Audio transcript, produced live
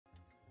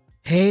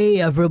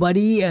Hey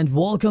everybody, and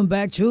welcome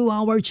back to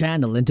our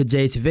channel. In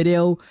today's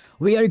video,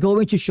 we are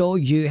going to show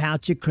you how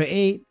to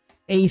create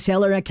a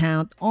seller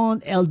account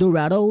on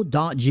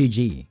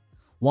Eldorado.gg,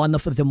 one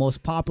of the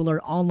most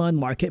popular online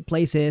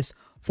marketplaces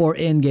for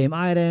in-game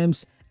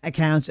items,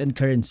 accounts, and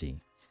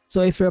currency. So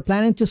if you're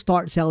planning to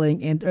start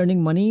selling and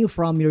earning money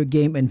from your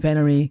game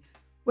inventory,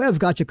 we've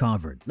got you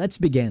covered. Let's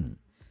begin.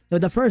 Now,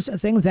 the first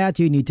thing that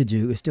you need to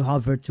do is to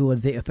hover to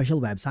the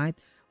official website,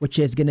 which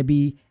is going to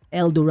be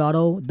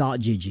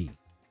Eldorado.gg.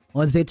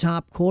 On the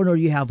top corner,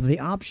 you have the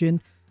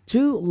option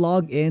to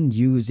log in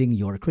using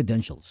your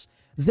credentials.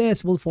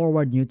 This will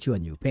forward you to a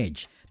new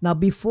page. Now,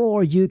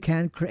 before you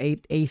can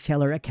create a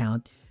seller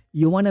account,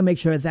 you want to make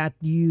sure that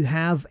you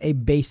have a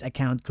base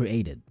account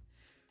created.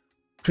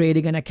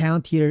 Creating an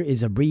account here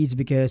is a breeze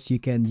because you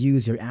can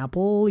use your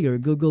Apple, your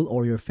Google,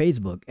 or your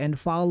Facebook and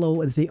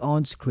follow the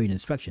on-screen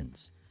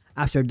instructions.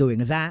 After doing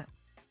that,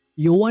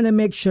 you want to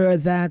make sure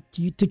that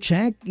to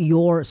check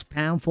your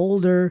spam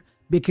folder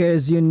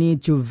because you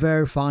need to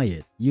verify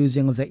it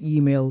using the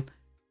email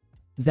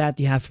that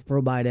you have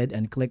provided,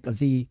 and click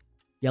the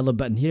yellow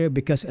button here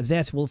because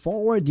this will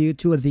forward you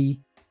to the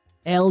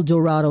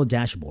Eldorado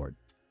dashboard.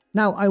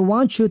 Now, I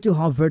want you to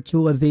hover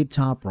to the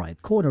top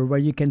right corner where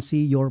you can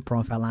see your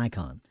profile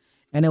icon,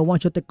 and I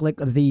want you to click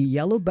the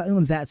yellow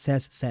button that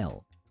says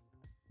sell,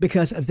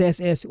 because this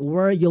is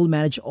where you'll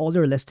manage all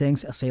your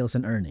listings, sales,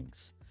 and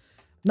earnings.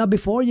 Now,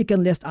 before you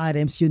can list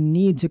items, you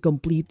need to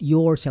complete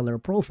your seller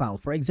profile.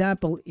 For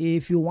example,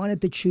 if you wanted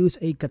to choose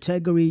a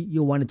category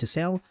you wanted to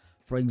sell,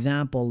 for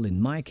example,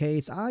 in my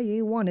case,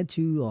 I wanted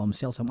to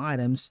sell some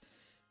items.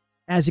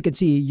 As you can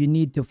see, you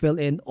need to fill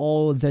in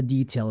all the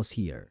details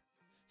here.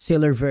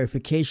 Seller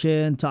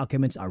verification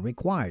documents are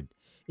required.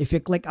 If you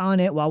click on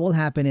it, what will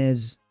happen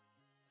is,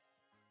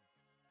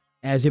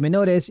 as you may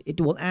notice, it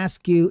will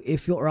ask you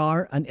if you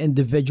are an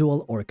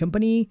individual or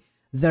company.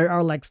 There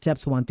are like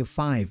steps 1 to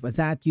 5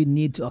 that you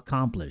need to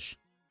accomplish.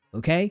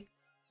 Okay?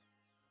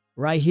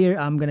 Right here,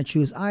 I'm going to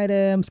choose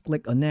items,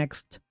 click on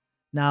next.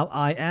 Now,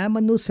 I am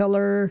a new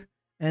seller,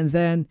 and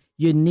then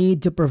you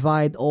need to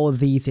provide all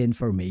these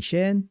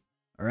information.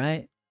 All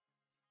right?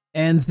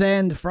 And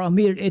then from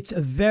here, it's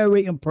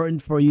very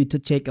important for you to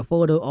take a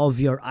photo of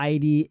your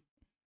ID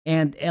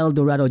and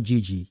Eldorado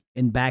GG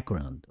in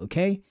background.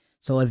 Okay?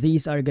 So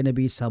these are going to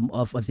be some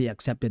of the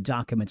accepted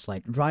documents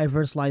like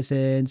driver's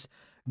license,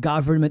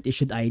 government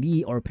issued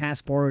ID or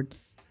passport,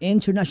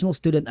 international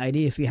student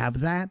ID if you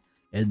have that,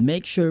 and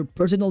make sure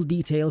personal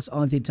details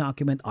on the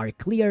document are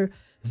clear,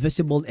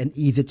 visible, and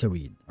easy to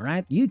read. All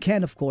right, you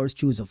can of course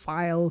choose a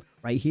file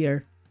right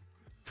here.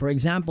 For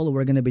example,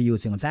 we're going to be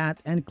using that,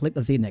 and click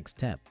the next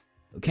step.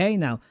 Okay,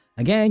 now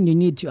again, you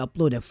need to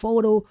upload a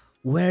photo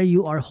where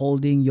you are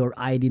holding your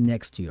ID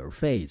next to your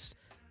face.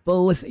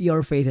 Both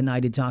your face and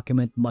ID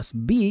document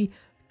must be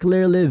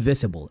clearly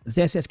visible.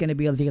 This is going to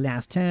be the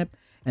last step,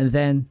 and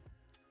then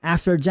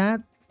after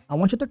that, I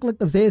want you to click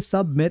the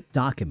submit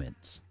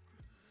documents.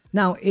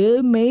 Now,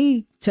 it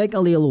may take a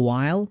little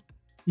while.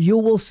 You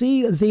will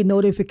see the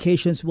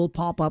notifications will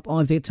pop up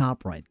on the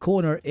top right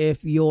corner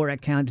if your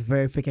account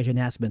verification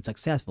has been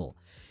successful.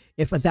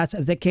 If that's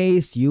the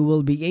case, you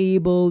will be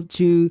able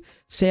to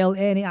sell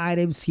any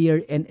items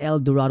here in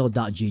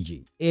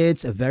Eldorado.gg.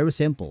 It's very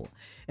simple.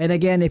 And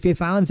again, if you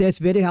found this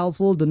video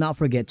helpful, do not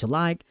forget to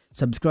like,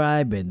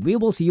 subscribe, and we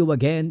will see you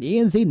again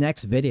in the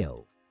next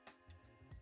video.